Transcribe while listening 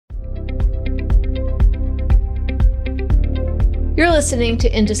You're listening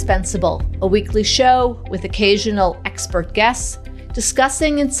to Indispensable, a weekly show with occasional expert guests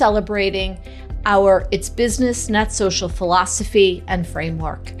discussing and celebrating our It's Business, Not Social philosophy and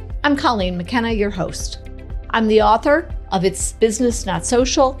framework. I'm Colleen McKenna, your host. I'm the author of It's Business, Not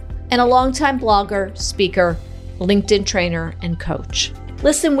Social and a longtime blogger, speaker, LinkedIn trainer, and coach.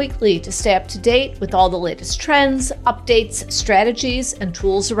 Listen weekly to stay up to date with all the latest trends, updates, strategies, and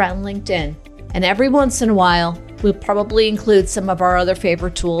tools around LinkedIn. And every once in a while, we'll probably include some of our other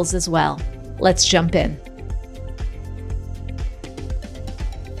favorite tools as well. Let's jump in.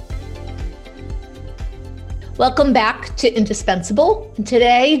 Welcome back to Indispensable.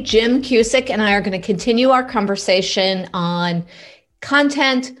 Today, Jim Cusick and I are going to continue our conversation on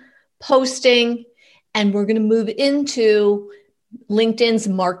content, posting, and we're going to move into LinkedIn's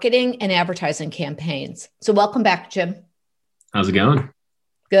marketing and advertising campaigns. So welcome back, Jim. How's it going?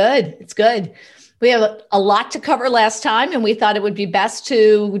 Good. It's good. We have a lot to cover last time, and we thought it would be best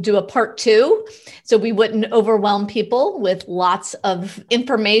to do a part two so we wouldn't overwhelm people with lots of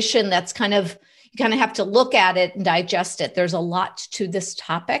information that's you kind of have to look at it and digest it. There's a lot to this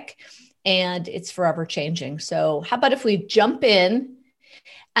topic, and it's forever changing. So how about if we jump in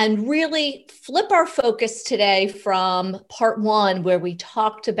and really flip our focus today from part one, where we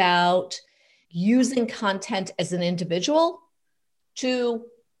talked about using content as an individual, to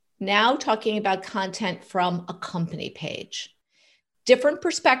now talking about content from a company page. Different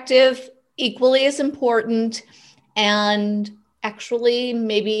perspective, equally as important, and actually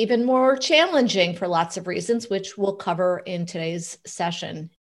maybe even more challenging for lots of reasons, which we'll cover in today's session.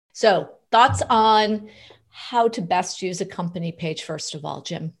 So thoughts on how to best use a company page, first of all,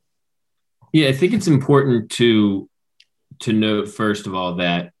 Jim? Yeah, I think it's important to note, first of all,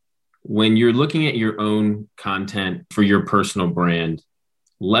 that when you're looking at your own content for your personal brand,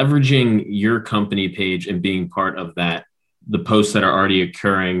 leveraging your company page and being part of that, the posts that are already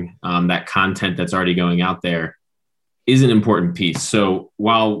occurring, that content that's already going out there is an important piece. So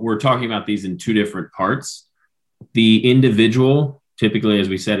while we're talking about these in two different parts, the individual, typically, as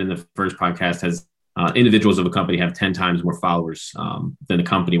we said in the first podcast, has individuals of a company have 10 times more followers than a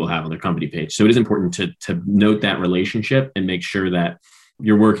company will have on their company page. So it is important to note that relationship and make sure that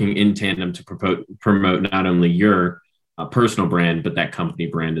you're working in tandem to promote not only your personal brand, but that company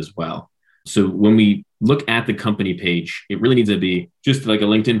brand as well. So when we look at the company page, it really needs to be just like a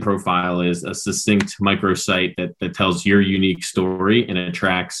LinkedIn profile is a succinct microsite that tells your unique story and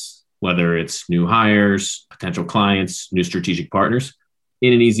attracts, whether it's new hires, potential clients, new strategic partners,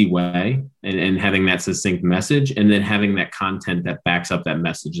 in an easy way, and having that succinct message, and then having that content that backs up that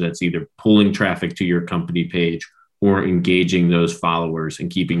message that's either pulling traffic to your company page or engaging those followers and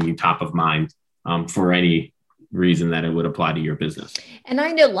keeping you top of mind for any reason that it would apply to your business. And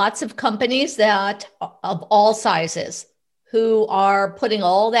I know lots of companies that of all sizes who are putting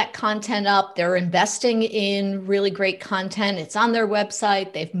all that content up. They're investing in really great content. It's on their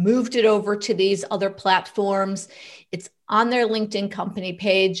website. They've moved it over to these other platforms. It's on their LinkedIn company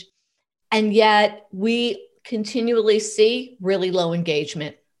page. And yet we continually see really low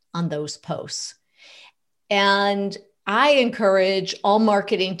engagement on those posts. And I encourage all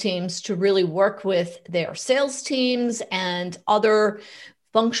marketing teams to really work with their sales teams and other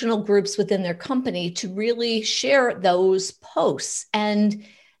functional groups within their company to really share those posts. And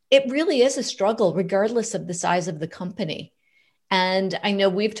it really is a struggle, regardless of the size of the company. And I know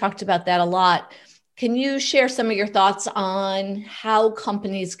we've talked about that a lot. Can you share some of your thoughts on how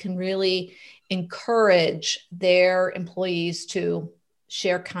companies can really encourage their employees to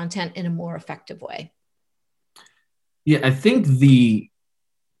share content in a more effective way? Yeah, I think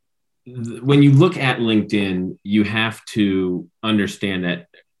when you look at LinkedIn, you have to understand that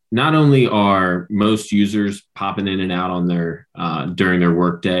not only are most users popping in and out on their during their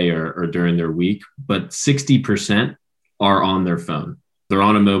workday or during their week, but 60% are on their phone. They're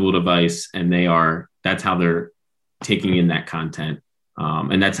on a mobile device, and that's how they're taking in that content,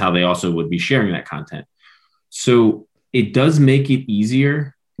 and that's how they also would be sharing that content. So it does make it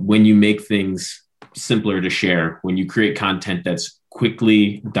easier when you make things simpler to share. When you create content that's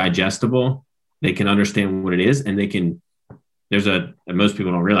quickly digestible, they can understand what it is, and and most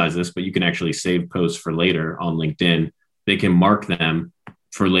people don't realize this, but you can actually save posts for later on LinkedIn. They can mark them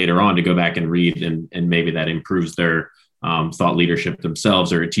for later on to go back and read, and maybe that improves their thought leadership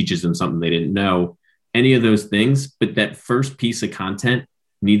themselves, or it teaches them something they didn't know, any of those things. But that first piece of content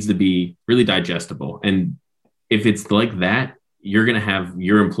needs to be really digestible. And if it's like that, you're going to have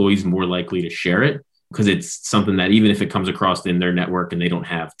your employees more likely to share it, because it's something that even if it comes across in their network and they don't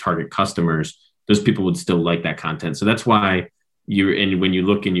have target customers, those people would still like that content. So that's why and when you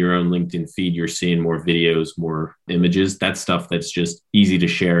look in your own LinkedIn feed, you're seeing more videos, more images. That's stuff that's just easy to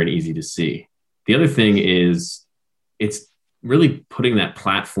share and easy to see. The other thing is it's really putting that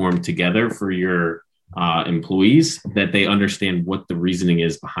platform together for your employees, that they understand what the reasoning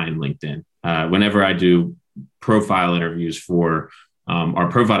is behind LinkedIn. Whenever I do profile interviews for our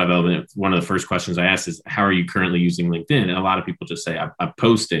profile development, one of the first questions I ask is, how are you currently using LinkedIn? And a lot of people just say, I'm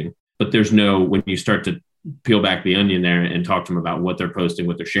posting, but there's no, when you start to peel back the onion there and talk to them about what they're posting,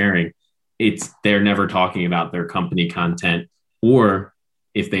 what they're sharing, they're never talking about their company content, or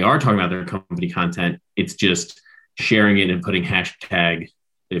if they are talking about their company content, it's just sharing it and putting hashtag,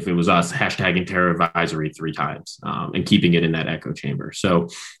 if it was us, hashtag Intero Advisory 3 times, and keeping it in that echo chamber. So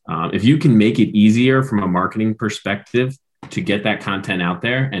if you can make it easier from a marketing perspective to get that content out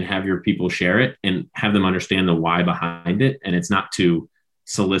there and have your people share it and have them understand the why behind it, and it's not to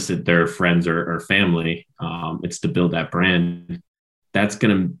solicit their friends or family, it's to build that brand, that's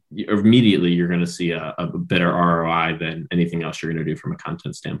going to immediately, you're going to see a better ROI than anything else you're going to do from a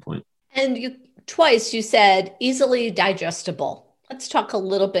content standpoint. And twice you said easily digestible. Let's talk a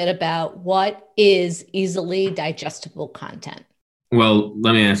little bit about what is easily digestible content. Well,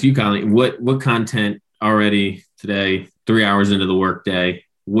 let me ask you, Colleen, what content already today, 3 hours into the workday,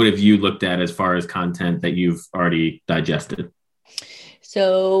 what have you looked at as far as content that you've already digested?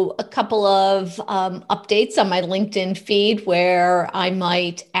 So a couple of updates on my LinkedIn feed where I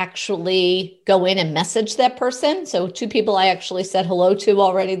might actually go in and message that person. So 2 people I actually said hello to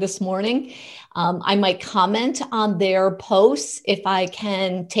already this morning. I might comment on their posts if I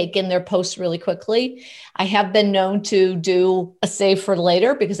can take in their posts really quickly. I have been known to do a save for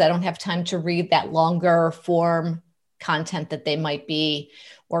later because I don't have time to read that longer form content that they might be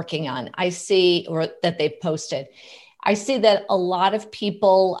working on. I see, or that they've posted. I see that a lot of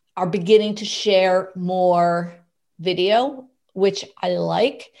people are beginning to share more video, which I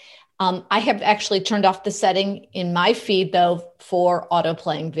like. I have actually turned off the setting in my feed, though, for auto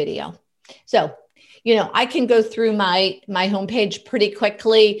playing video. So, I can go through my homepage pretty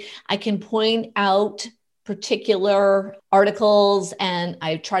quickly. I can point out particular articles and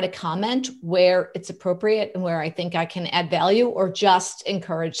I try to comment where it's appropriate and where I think I can add value or just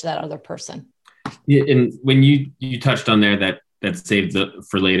encourage that other person. Yeah, and when you touched on there that saved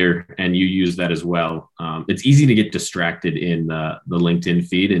for later, and you use that as well, it's easy to get distracted in the LinkedIn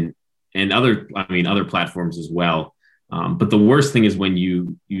feed and other platforms as well. But the worst thing is when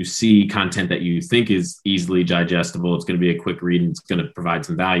you see content that you think is easily digestible, it's going to be a quick read and it's going to provide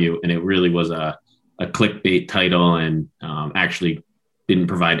some value, and it really was a clickbait title and actually didn't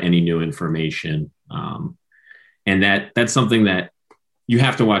provide any new information. And that's something that you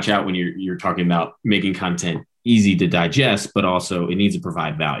have to watch out when you're talking about making content easy to digest, but also it needs to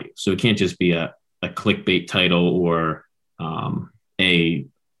provide value. So it can't just be a clickbait title or a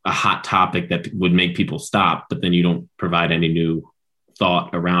hot topic that would make people stop, but then you don't provide any new thought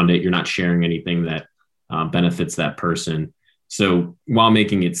around it. You're not sharing anything that benefits that person. So while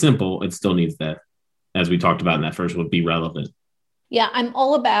making it simple, it still needs that, as we talked about in that first, would be relevant. Yeah, I'm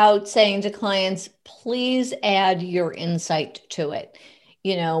all about saying to clients, please add your insight to it.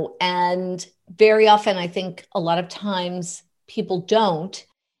 And very often, I think a lot of times people don't,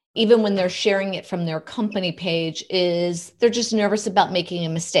 even when they're sharing it from their company page, is they're just nervous about making a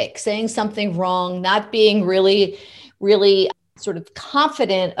mistake, saying something wrong, not being really, really sort of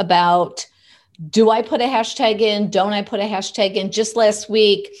confident about, do I put a hashtag in? Don't I put a hashtag in? Just last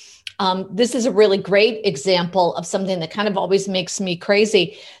week, this is a really great example of something that kind of always makes me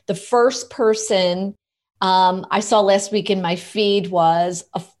crazy. The first person I saw last week in my feed was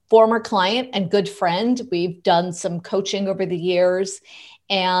a former client and good friend. We've done some coaching over the years,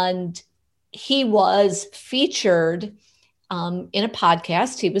 and he was featured in a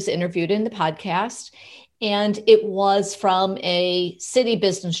podcast. He was interviewed in the podcast, and it was from a city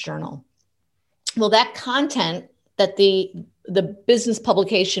business journal. Well, that content that the business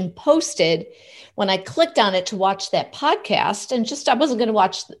publication posted, when I clicked on it to watch that podcast, and I wasn't going to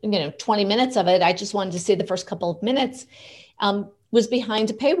watch 20 minutes of it, I just wanted to see the first couple of minutes, was behind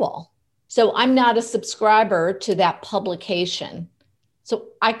a paywall. So I'm not a subscriber to that publication. So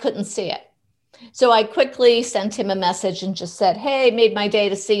I couldn't see it. So I quickly sent him a message and just said, hey, made my day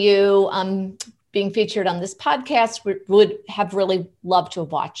to see you. I'm being featured on this podcast. Would have really loved to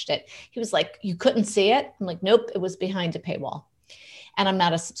have watched it. He was like, you couldn't see it? I'm like, nope, it was behind a paywall. And I'm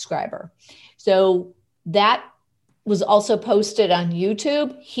not a subscriber. So that was also posted on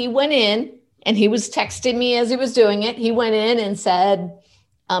YouTube. He went in and he was texting me as he was doing it. He went in and said,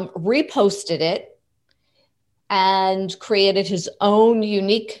 reposted it and created his own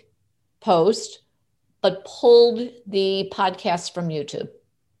unique post, but pulled the podcast from YouTube.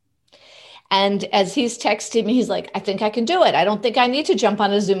 And as he's texting me, he's like, I think I can do it. I don't think I need to jump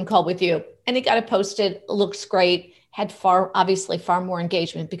on a Zoom call with you. And he got it posted. Looks great. Had obviously far more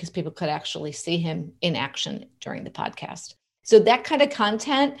engagement because people could actually see him in action during the podcast. So that kind of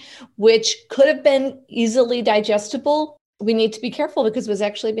content, which could have been easily digestible, we need to be careful because it was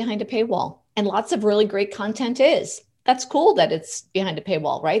actually behind a paywall. And lots of really great content is. That's cool that it's behind a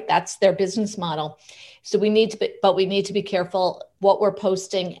paywall, right? That's their business model. So we need to be careful what we're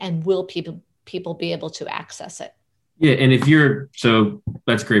posting, and will people be able to access it? Yeah. And so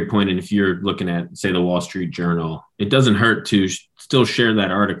that's a great point. And if you're looking at, say, the Wall Street Journal, it doesn't hurt to still share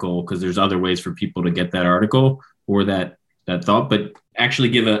that article, because there's other ways for people to get that article or that thought, but actually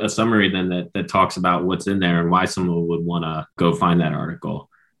give a summary then that talks about what's in there and why someone would want to go find that article.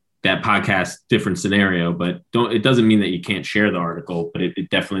 That podcast, different scenario, but it doesn't mean that you can't share the article, but it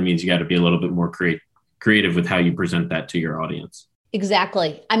definitely means you got to be a little bit more creative with how you present that to your audience.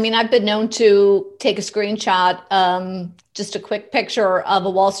 Exactly. I mean, I've been known to take a screenshot, just a quick picture of a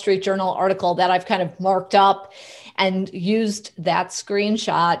Wall Street Journal article that I've kind of marked up and used that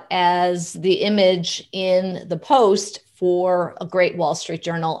screenshot as the image in the post for a great Wall Street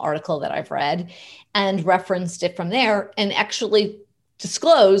Journal article that I've read, and referenced it from there, and actually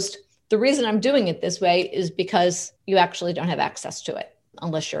disclosed the reason I'm doing it this way is because you actually don't have access to it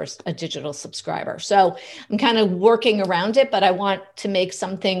unless you're a digital subscriber. So I'm kind of working around it, but I want to make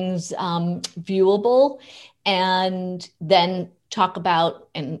some things viewable and then talk about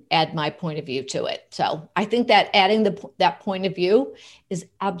and add my point of view to it. So I think that adding that point of view is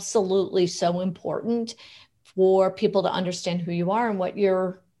absolutely so important for people to understand who you are and what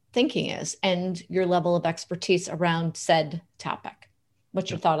your thinking is and your level of expertise around said topic. What's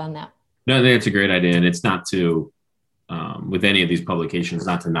your thought on that? No, I think it's a great idea. And it's not to, with any of these publications,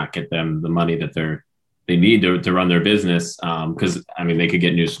 not to not get them the money that they need to run their business. Because, I mean, they could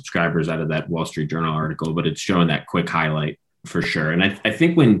get new subscribers out of that Wall Street Journal article, but it's showing that quick highlight for sure. And I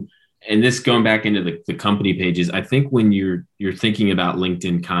think and this going back into the company pages, I think when you're thinking about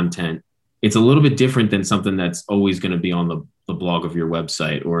LinkedIn content, it's a little bit different than something that's always going to be on the blog of your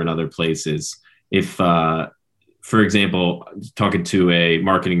website or in other places. If, for example, talking to a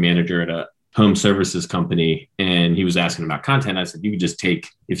marketing manager at a home services company, and he was asking about content, I said, you could just take,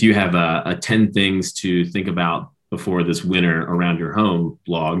 if you have a 10 things to think about before this winter around your home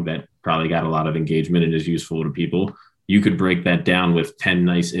blog that probably got a lot of engagement and is useful to people, you could break that down with 10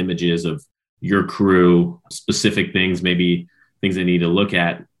 nice images of your crew, specific things, maybe things they need to look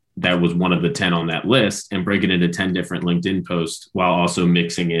at. That was one of the 10 on that list, and break it into 10 different LinkedIn posts while also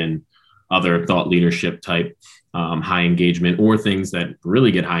mixing in other thought leadership type high engagement, or things that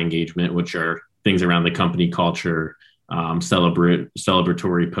really get high engagement, which are things around the company culture,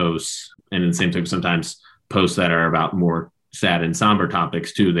 celebratory posts, and in the same time, sometimes posts that are about more sad and somber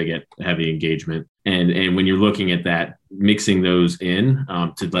topics too. They get heavy engagement. And when you're looking at that, mixing those in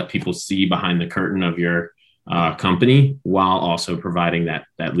to let people see behind the curtain of your company while also providing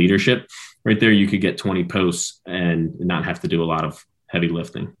that leadership, right there, you could get 20 posts and not have to do a lot of heavy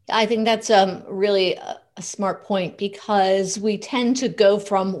lifting. I think that's really a smart point, because we tend to go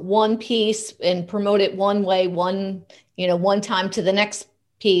from one piece and promote it one way, one time to the next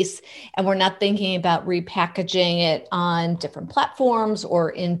piece. And we're not thinking about repackaging it on different platforms or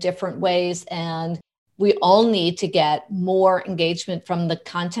in different ways. And we all need to get more engagement from the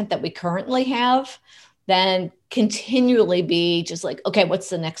content that we currently have than continually be just like, okay, what's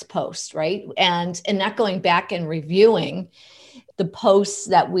the next post, right? And not going back and reviewing the posts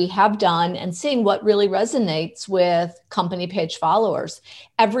that we have done and seeing what really resonates with company page followers.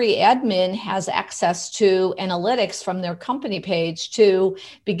 Every admin has access to analytics from their company page to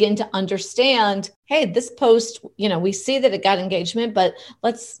begin to understand, hey, this post, we see that it got engagement, but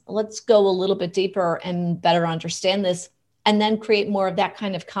let's go a little bit deeper and better understand this, and then create more of that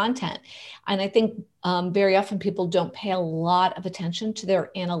kind of content. And I think very often people don't pay a lot of attention to their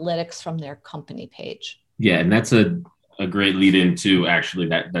analytics from their company page. Yeah, and that's a great lead into actually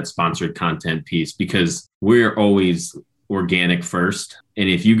that sponsored content piece, because we're always organic first. And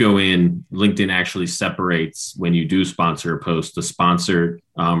if you go in, LinkedIn actually separates, when you do sponsor a post, the sponsored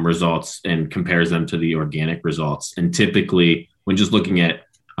results and compares them to the organic results. And typically, when just looking at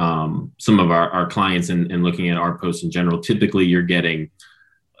some of our clients and looking at our posts in general, typically you're getting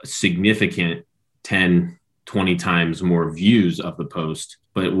a significant 10, 20 times more views of the post.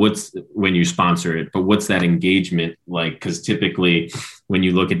 But when you sponsor it, but what's that engagement like? Because typically when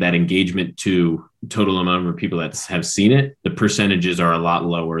you look at that engagement to total amount of people that have seen it, the percentages are a lot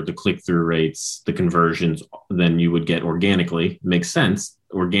lower, the click-through rates, the conversions than you would get organically. Makes sense.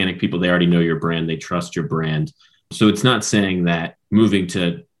 organic people, they already know your brand, they trust your brand. So it's not saying that moving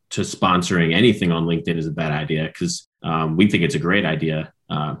to sponsoring anything on LinkedIn is a bad idea, because we think it's a great idea.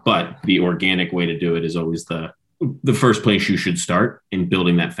 But the organic way to do it is always the first place you should start in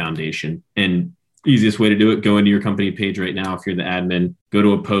building that foundation. And easiest way to do it, go into your company page right now. If you're the admin, go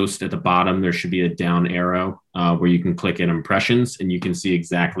to a post at the bottom. There should be a down arrow where you can click in impressions, and you can see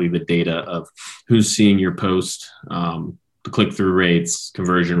exactly the data of who's seeing your post, the click-through rates,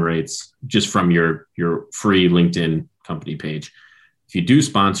 conversion rates, just from your free LinkedIn company page. If you do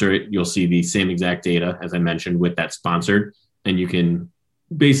sponsor it, you'll see the same exact data, as I mentioned, with that sponsored, and you can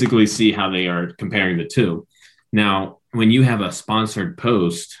basically see how they are comparing the two. Now, when you have a sponsored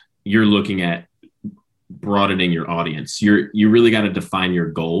post, you're looking at broadening your audience. You really got to define your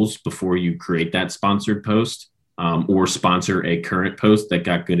goals before you create that sponsored post, or sponsor a current post that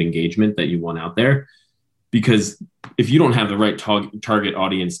got good engagement that you want out there. Because if you don't have the right target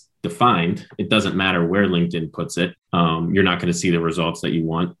audience defined, it doesn't matter where LinkedIn puts it. You're not going to see the results that you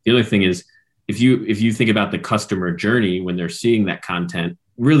want. The other thing is, if you think about the customer journey when they're seeing that content,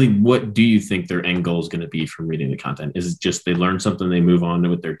 really, what do you think their end goal is going to be from reading the content? Is it just they learn something, they move on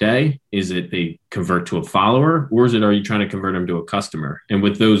with their day? Is it they convert to a follower? Or is it, are you trying to convert them to a customer? And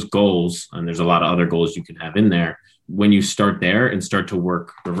with those goals, and there's a lot of other goals you can have in there, when you start there and start to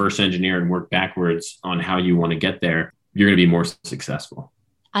work, reverse engineer and work backwards on how you want to get there, you're going to be more successful.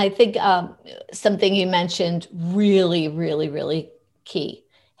 I think something you mentioned really, really, really key,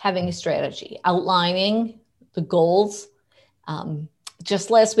 having a strategy, outlining the goals.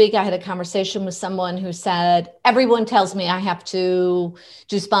 Just last week, I had a conversation with someone who said, everyone tells me I have to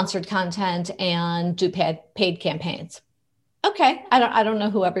do sponsored content and do paid campaigns. Okay. I don't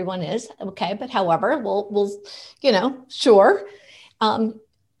know who everyone is. Okay. But however, we'll sure.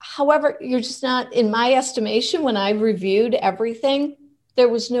 However, you're just not, in my estimation, when I reviewed everything, there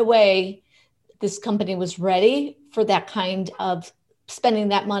was no way this company was ready for that kind of spending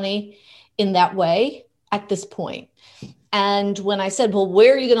that money in that way at this point. And when I said, well,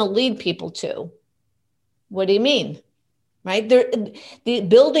 where are you going to lead people to? What do you mean? Right?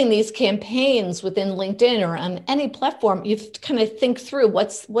 Building these campaigns within LinkedIn or on any platform, you have to kind of think through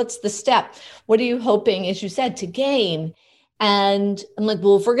what's the step? What are you hoping, as you said, to gain? And I'm like,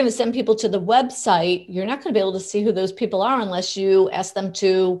 well, if we're going to send people to the website, you're not going to be able to see who those people are unless you ask them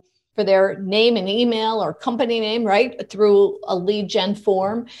for their name and email or company name, right? Through a lead gen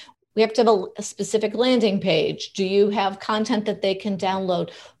form. We have to have a specific landing page. Do you have content that they can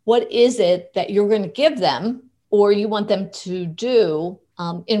download? What is it that you're going to give them or you want them to do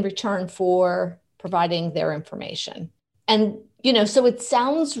in return for providing their information? And, so it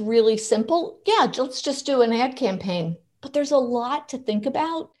sounds really simple. Yeah, let's just do an ad campaign. But there's a lot to think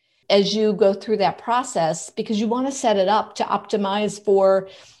about as you go through that process, because you want to set it up to optimize for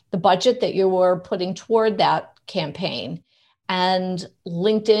the budget that you are putting toward that campaign. And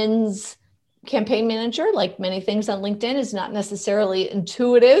LinkedIn's campaign manager, like many things on LinkedIn, is not necessarily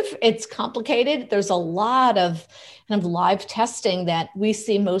intuitive. It's complicated. There's a lot of kind of live testing that we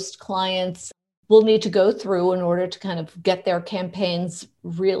see most clients will need to go through in order to kind of get their campaigns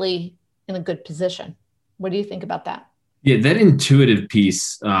really in a good position. What do you think about that? Yeah, that intuitive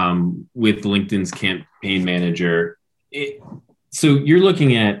piece with LinkedIn's campaign manager. So you're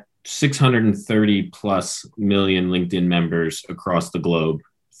looking at 630 plus million LinkedIn members across the globe,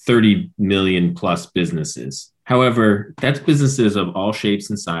 30 million plus businesses. However, that's businesses of all shapes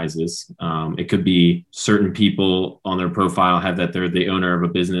and sizes. It could be certain people on their profile have that they're the owner of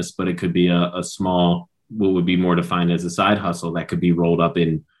a business, but it could be a small, what would be more defined as a side hustle that could be rolled up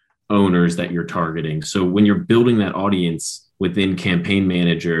in owners that you're targeting. So when you're building that audience within Campaign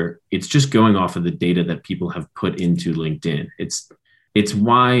Manager, it's just going off of the data that people have put into LinkedIn. It's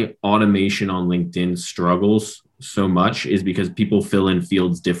why automation on LinkedIn struggles so much, is because people fill in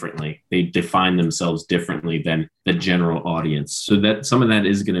fields differently. They define themselves differently than the general audience. So that some of that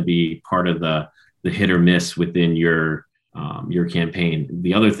is going to be part of the hit or miss within your campaign.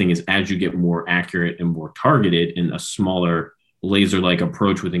 The other thing is, as you get more accurate and more targeted in a smaller laser-like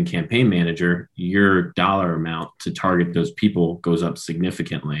approach within Campaign Manager, your dollar amount to target those people goes up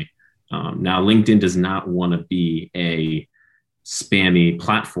significantly. Now, LinkedIn does not want to be a spammy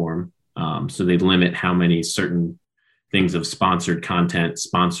platform. So they limit how many certain things of sponsored content,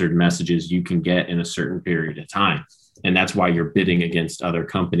 sponsored messages you can get in a certain period of time. And that's why you're bidding against other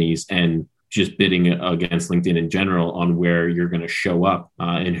companies and just bidding against LinkedIn in general on where you're going to show up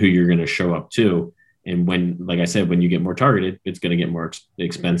and who you're going to show up to. And when, like I said, when you get more targeted, it's going to get more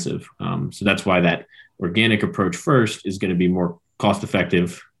expensive. So that's why that organic approach first is going to be more cost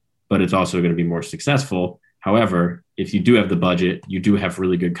effective, but it's also going to be more successful. However, if you do have the budget, you do have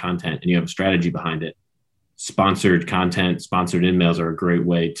really good content and you have a strategy behind it, sponsored content, sponsored emails are a great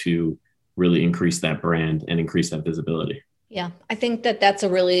way to really increase that brand and increase that visibility. Yeah, I think that that's a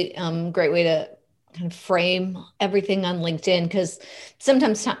really great way to kind of frame everything on LinkedIn, because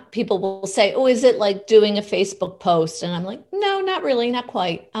sometimes people will say, oh, is it like doing a Facebook post? And I'm like, no, not really, not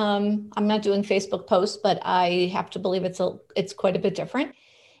quite. I'm not doing Facebook posts, but I have to believe it's quite a bit different.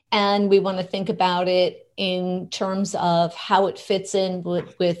 And we want to think about it in terms of how it fits in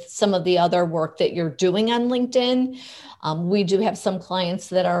with some of the other work that you're doing on LinkedIn. We do have some clients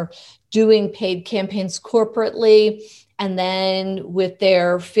that are doing paid campaigns corporately, and then with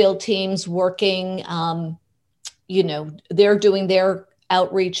their field teams working, they're doing their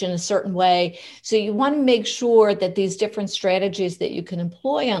outreach in a certain way. So you want to make sure that these different strategies that you can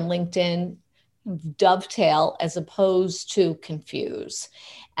employ on LinkedIn dovetail as opposed to confuse.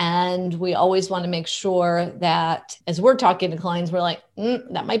 And we always want to make sure that as we're talking to clients, we're like,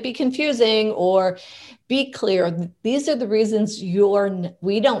 that might be confusing, or be clear. These are the reasons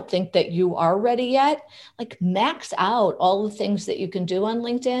we don't think that you are ready yet. Like, max out all the things that you can do on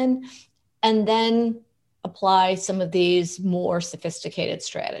LinkedIn and then apply some of these more sophisticated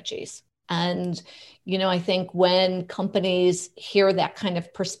strategies. And, I think when companies hear that kind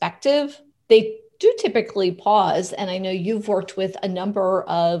of perspective, they do typically pause. And I know you've worked with a number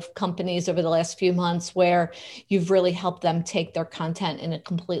of companies over the last few months where you've really helped them take their content in a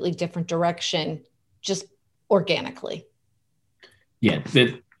completely different direction, just organically. Yeah,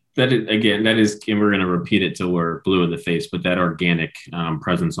 that is, and we're going to repeat it till we're blue in the face, but that organic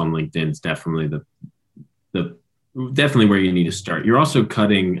presence on LinkedIn is definitely definitely where you need to start. You're also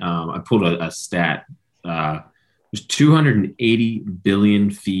cutting, I pulled a stat, there's 280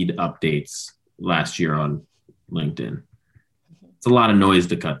 billion feed updates last year on LinkedIn. It's a lot of noise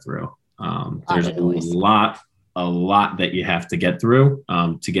to cut through. There's a lot that you have to get through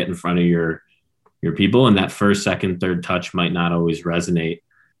to get in front of your people. And that first, second, third touch might not always resonate.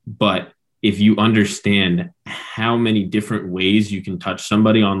 But if you understand how many different ways you can touch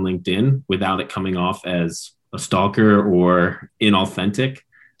somebody on LinkedIn without it coming off as a stalker or inauthentic,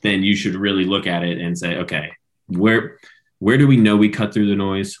 then you should really look at it and say, okay, where do we know we cut through the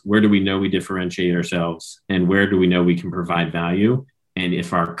noise? Where do we know we differentiate ourselves? And where do we know we can provide value? And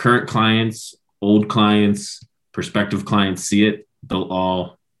if our current clients, old clients, prospective clients see it, they'll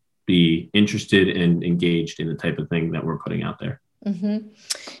all be interested and engaged in the type of thing that we're putting out there. Mm-hmm.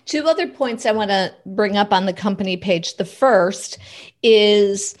 Two other points I want to bring up on the company page. The first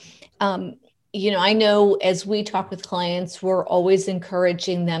is, I know as we talk with clients, we're always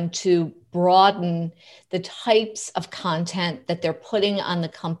encouraging them to broaden the types of content that they're putting on the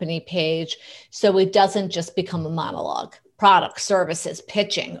company page, so it doesn't just become a monologue, products, services,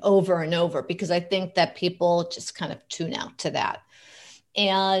 pitching over and over, because I think that people just kind of tune out to that.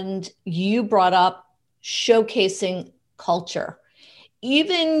 And you brought up showcasing culture.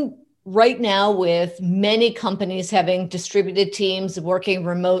 Even right now, with many companies having distributed teams working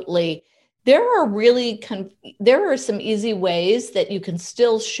remotely, there are some easy ways that you can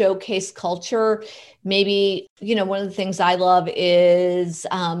still showcase culture. Maybe, one of the things I love is,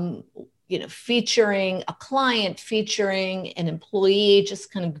 featuring a client, featuring an employee,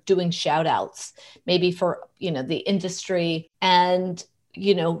 just kind of doing shout outs, maybe for, the industry. And,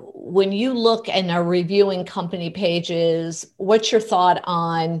 when you look and are reviewing company pages, what's your thought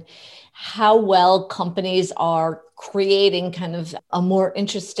on how well companies are creating kind of a more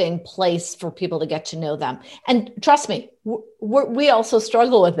interesting place for people to get to know them? And trust me, we also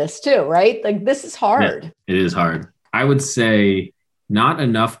struggle with this too, right? Like, this is hard. Yeah, it is hard. I would say not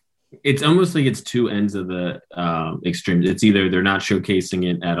enough. It's almost like it's two ends of the extremes. It's either they're not showcasing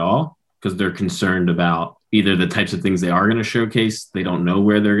it at all because they're concerned about either the types of things they are going to showcase, they don't know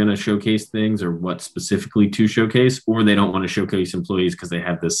where they're going to showcase things or what specifically to showcase, or they don't want to showcase employees because they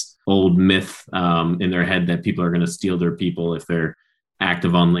have this old myth in their head that people are going to steal their people if they're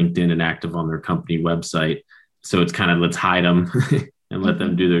active on LinkedIn and active on their company website. So it's kind of, let's hide them and let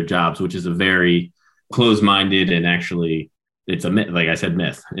them do their jobs, which is a very closed-minded, and actually it's a myth. Like I said,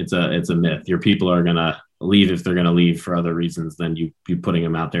 myth. It's a myth. Your people are going to leave if they're going to leave for other reasons than you putting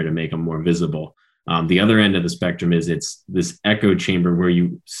them out there to make them more visible. The other end of the spectrum is it's this echo chamber where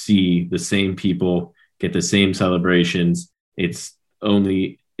you see the same people get the same celebrations. It's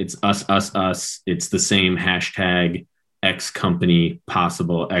us, us, us. It's the same hashtag, X company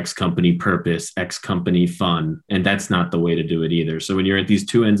possible, X company purpose, X company fun. And that's not the way to do it either. So when you're at these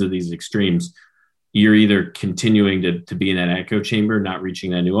two ends of these extremes, you're either continuing to be in that echo chamber, not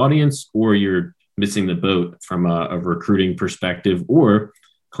reaching that new audience, or you're missing the boat from a recruiting perspective, or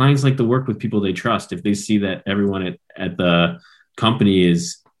clients like to work with people they trust. If they see that everyone at the company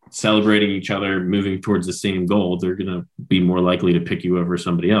is celebrating each other, moving towards the same goal, they're going to be more likely to pick you over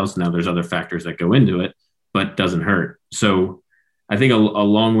somebody else. Now, there's other factors that go into it, but doesn't hurt. So I think a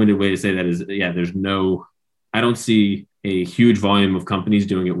long-winded way to say that is, yeah, I don't see a huge volume of companies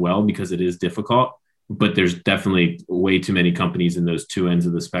doing it well because it is difficult, but there's definitely way too many companies in those two ends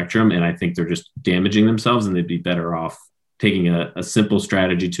of the spectrum. And I think they're just damaging themselves, and they'd be better off taking a simple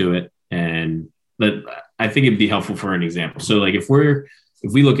strategy to it. And that, I think it'd be helpful for an example. So like if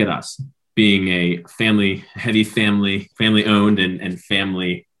we look at us being a family owned and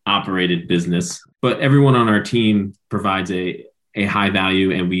family operated business, but everyone on our team provides a high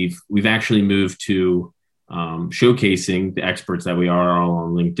value, and we've actually moved to showcasing the experts that we are all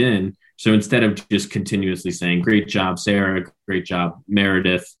on LinkedIn. So instead of just continuously saying, great job, Sarah, great job,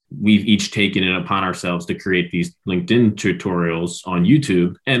 Meredith, we've each taken it upon ourselves to create these LinkedIn tutorials on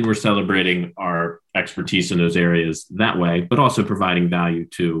YouTube. And we're celebrating our expertise in those areas that way, but also providing value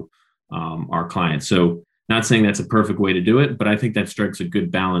to our clients. So not saying that's a perfect way to do it, but I think that strikes a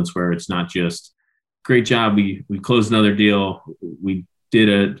good balance where it's not just great job, we closed another deal, we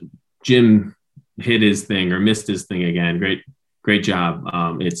did Jim hit his thing or missed his thing again. Great job.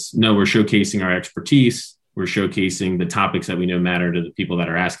 We're showcasing our expertise. We're showcasing the topics that we know matter to the people that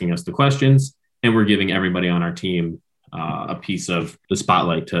are asking us the questions. And we're giving everybody on our team a piece of the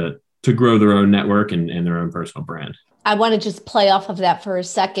spotlight to grow their own network and their own personal brand. I want to just play off of that for a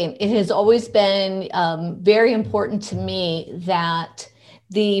second. It has always been very important to me that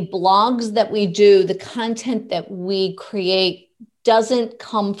the blogs that we do, the content that we create doesn't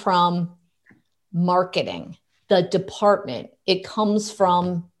come from marketing, the department. It comes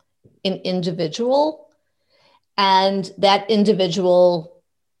from an individual, and that individual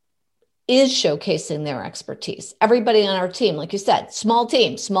is showcasing their expertise. Everybody on our team, like you said, small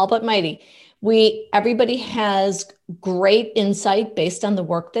team, small but mighty. Everybody has great insight based on the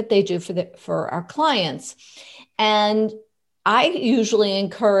work that they do for our clients. And I usually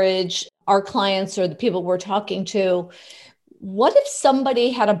encourage our clients or the people we're talking to, what if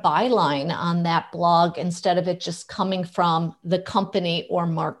somebody had a byline on that blog instead of it just coming from the company or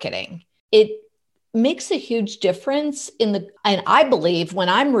marketing? It makes a huge difference and I believe when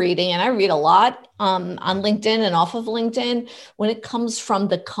I'm reading, and I read a lot on LinkedIn and off of LinkedIn, when it comes from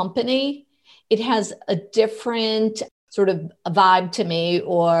the company, it has a different sort of a vibe to me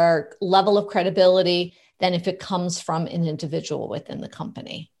or level of credibility than if it comes from an individual within the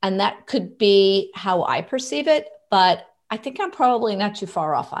company. And that could be how I perceive it, but I think I'm probably not too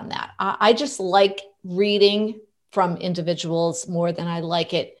far off on that. I just like reading from individuals more than I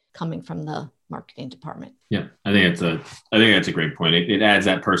like it coming from the marketing department. Yeah, I think that's a great point. It adds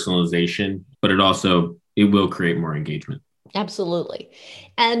that personalization, but it will create more engagement. Absolutely.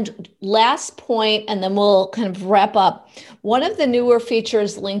 And last point, and then we'll kind of wrap up. One of the newer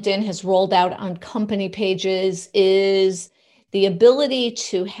features LinkedIn has rolled out on company pages is the ability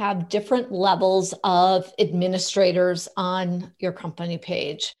to have different levels of administrators on your company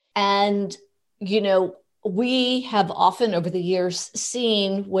page. And, we have often over the years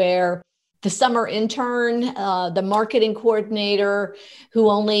seen where the summer intern, the marketing coordinator who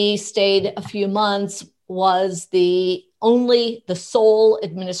only stayed a few months was the sole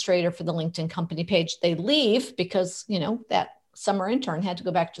administrator for the LinkedIn company page. They leave because, that summer intern had to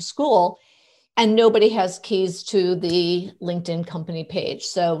go back to school. And nobody has keys to the LinkedIn company page.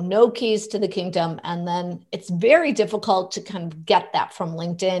 So no keys to the kingdom. And then it's very difficult to kind of get that from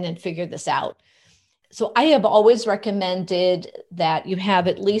LinkedIn and figure this out. So I have always recommended that you have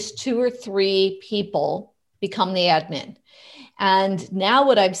at least 2 or 3 people become the admin. And now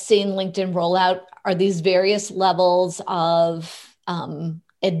what I've seen LinkedIn roll out are these various levels of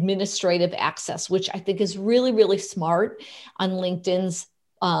administrative access, which I think is really, really smart on LinkedIn's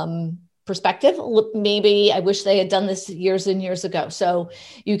perspective. Maybe I wish they had done this years and years ago. So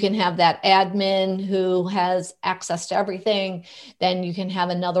you can have that admin who has access to everything. Then you can have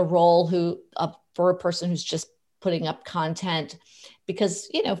another role for a person who's just putting up content, because,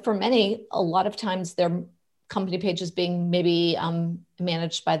 for many, a lot of times their company page is being maybe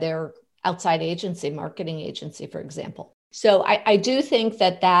managed by their outside agency, marketing agency, for example. So I do think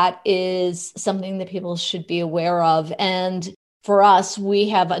that is something that people should be aware of. And for us, we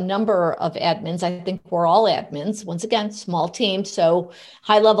have a number of admins. I think we're all admins. Once again, small team, so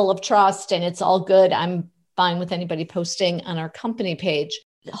high level of trust, and it's all good. I'm fine with anybody posting on our company page.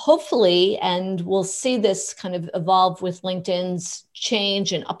 Hopefully, and we'll see this kind of evolve with LinkedIn's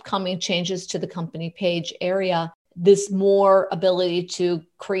change and upcoming changes to the company page area, this more ability to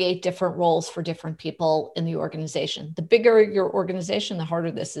create different roles for different people in the organization. The bigger your organization, the harder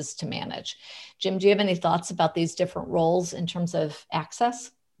this is to manage. Jim, do you have any thoughts about these different roles in terms of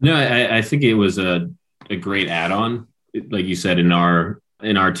access? No, I think it was a great add-on. Like you said, in our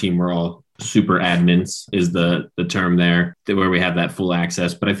team, we're all super admins is the term there, where we have that full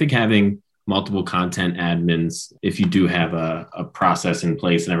access. But I think having multiple content admins, if you do have a process in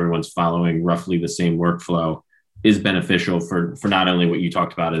place and everyone's following roughly the same workflow, is beneficial for not only what you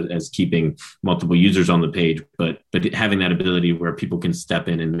talked about as keeping multiple users on the page, but having that ability where people can step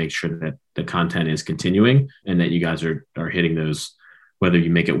in and make sure that the content is continuing and that you guys are hitting those, whether you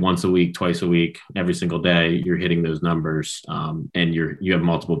make it once a week, twice a week, every single day, you're hitting those numbers, and you have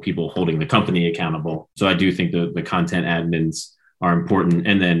multiple people holding the company accountable. So I do think the content admins are important.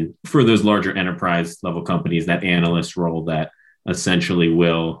 And then for those larger enterprise level companies, that analyst role that essentially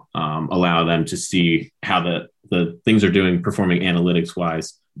will allow them to see how the things are doing, performing analytics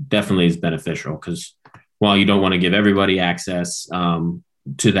wise, definitely is beneficial. Because while you don't want to give everybody access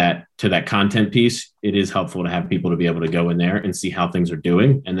to that content piece, it is helpful to have people to be able to go in there and see how things are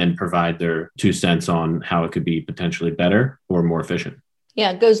doing and then provide their 2 cents on how it could be potentially better or more efficient.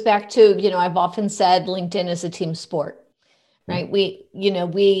 Yeah, it goes back to, I've often said LinkedIn is a team sport, right? We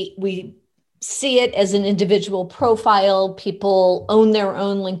see it as an individual profile. People own their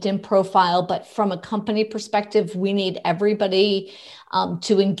own LinkedIn profile, but from a company perspective, we need everybody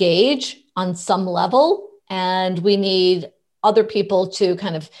to engage on some level, and we need other people to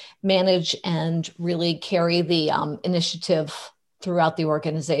kind of manage and really carry the initiative throughout the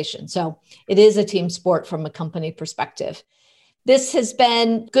organization. So it is a team sport from a company perspective. This has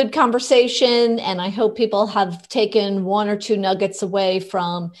been good conversation, and I hope people have taken 1 or 2 nuggets away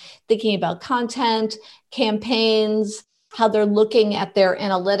from thinking about content, campaigns, how they're looking at their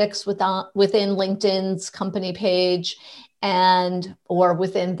analytics within LinkedIn's company page or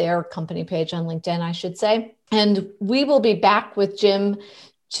within their company page on LinkedIn, I should say. And we will be back with Jim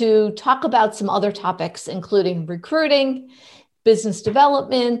to talk about some other topics, including recruiting, business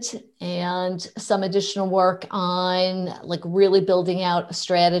development, and some additional work on really building out a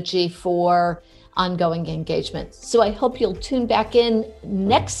strategy for ongoing engagement. So I hope you'll tune back in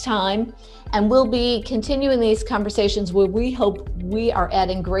next time, and we'll be continuing these conversations where we hope we are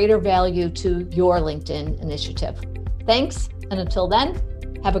adding greater value to your LinkedIn initiative. Thanks, and until then,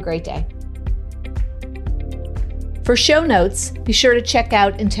 have a great day. For show notes, be sure to check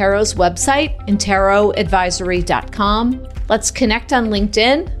out Intero's website, interoadvisory.com. Let's connect on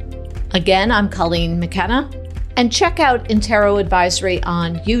LinkedIn. Again, I'm Colleen McKenna. And check out Intero Advisory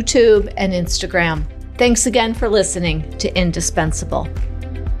on YouTube and Instagram. Thanks again for listening to Indispensable.